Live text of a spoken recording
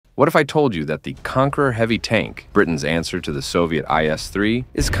What if I told you that the Conqueror heavy tank, Britain's answer to the Soviet IS-3,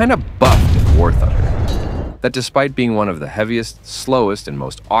 is kind of buffed in War Thunder? That despite being one of the heaviest, slowest, and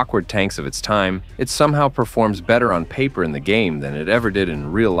most awkward tanks of its time, it somehow performs better on paper in the game than it ever did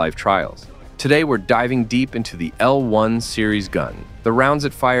in real-life trials. Today we're diving deep into the L1 series gun, the rounds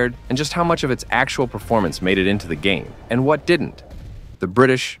it fired, and just how much of its actual performance made it into the game, and what didn't. The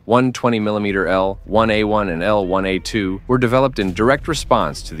British 120mm L1A1 and L1A2 were developed in direct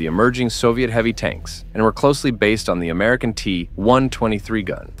response to the emerging Soviet heavy tanks and were closely based on the American T-123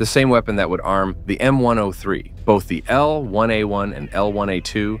 gun, the same weapon that would arm the M103. Both the L1A1 and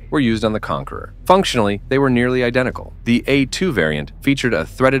L1A2 were used on the Conqueror. Functionally, they were nearly identical. The A2 variant featured a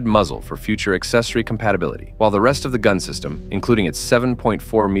threaded muzzle for future accessory compatibility, while the rest of the gun system, including its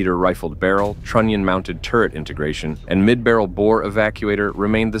 7.4-meter rifled barrel, trunnion-mounted turret integration, and mid-barrel bore evacuator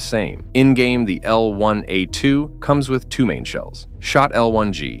remained the same. In-game, the L1A2 comes with two main shells: Shot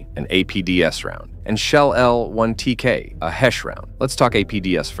L1G, an APDS round, and Shell L1TK, a HESH round. Let's talk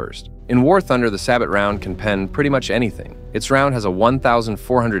APDS first. In War Thunder, the Sabot round can pen pretty much anything. Its round has a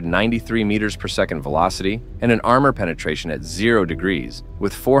 1,493 meters per second velocity and an armor penetration at 0 degrees,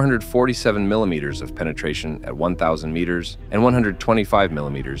 with 447 millimeters of penetration at 1,000 meters and 125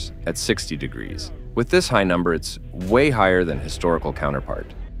 millimeters at 60 degrees. With this high number, it's way higher than historical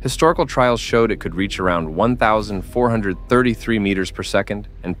counterpart. Historical trials showed it could reach around 1,433 meters per second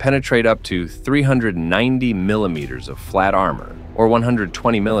and penetrate up to 390 millimeters of flat armor, or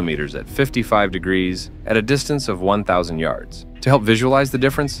 120 millimeters at 55 degrees at a distance of 1,000 yards. To help visualize the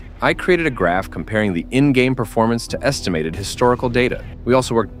difference, I created a graph comparing the in-game performance to estimated historical data. We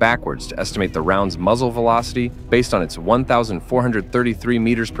also worked backwards to estimate the round's muzzle velocity based on its 1,433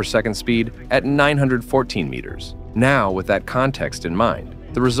 meters per second speed at 914 meters. Now, with that context in mind,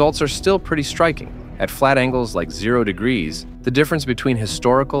 the results are still pretty striking. At flat angles like 0 degrees, the difference between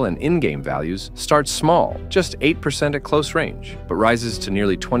historical and in-game values starts small, just 8% at close range, but rises to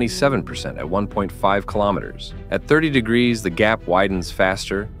nearly 27% at 1.5 kilometers. At 30 degrees, the gap widens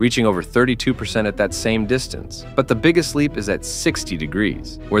faster, reaching over 32% at that same distance. But the biggest leap is at 60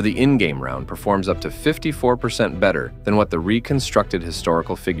 degrees, where the in-game round performs up to 54% better than what the reconstructed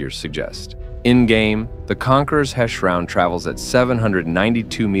historical figures suggest. In-game, the Conqueror's HESH round travels at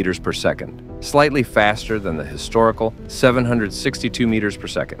 792 meters per second, slightly faster than the historical 762 meters per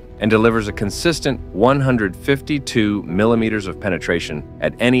second, and delivers a consistent 152 millimeters of penetration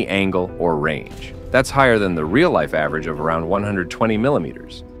at any angle or range. That's higher than the real-life average of around 120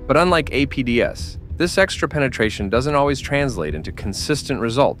 millimeters. But unlike APDS, this extra penetration doesn't always translate into consistent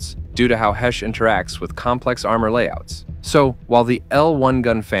results due to how HESH interacts with complex armor layouts. So, while the L1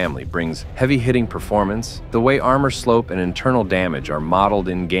 gun family brings heavy-hitting performance, the way armor slope and internal damage are modeled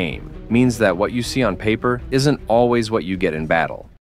in-game means that what you see on paper isn't always what you get in battle.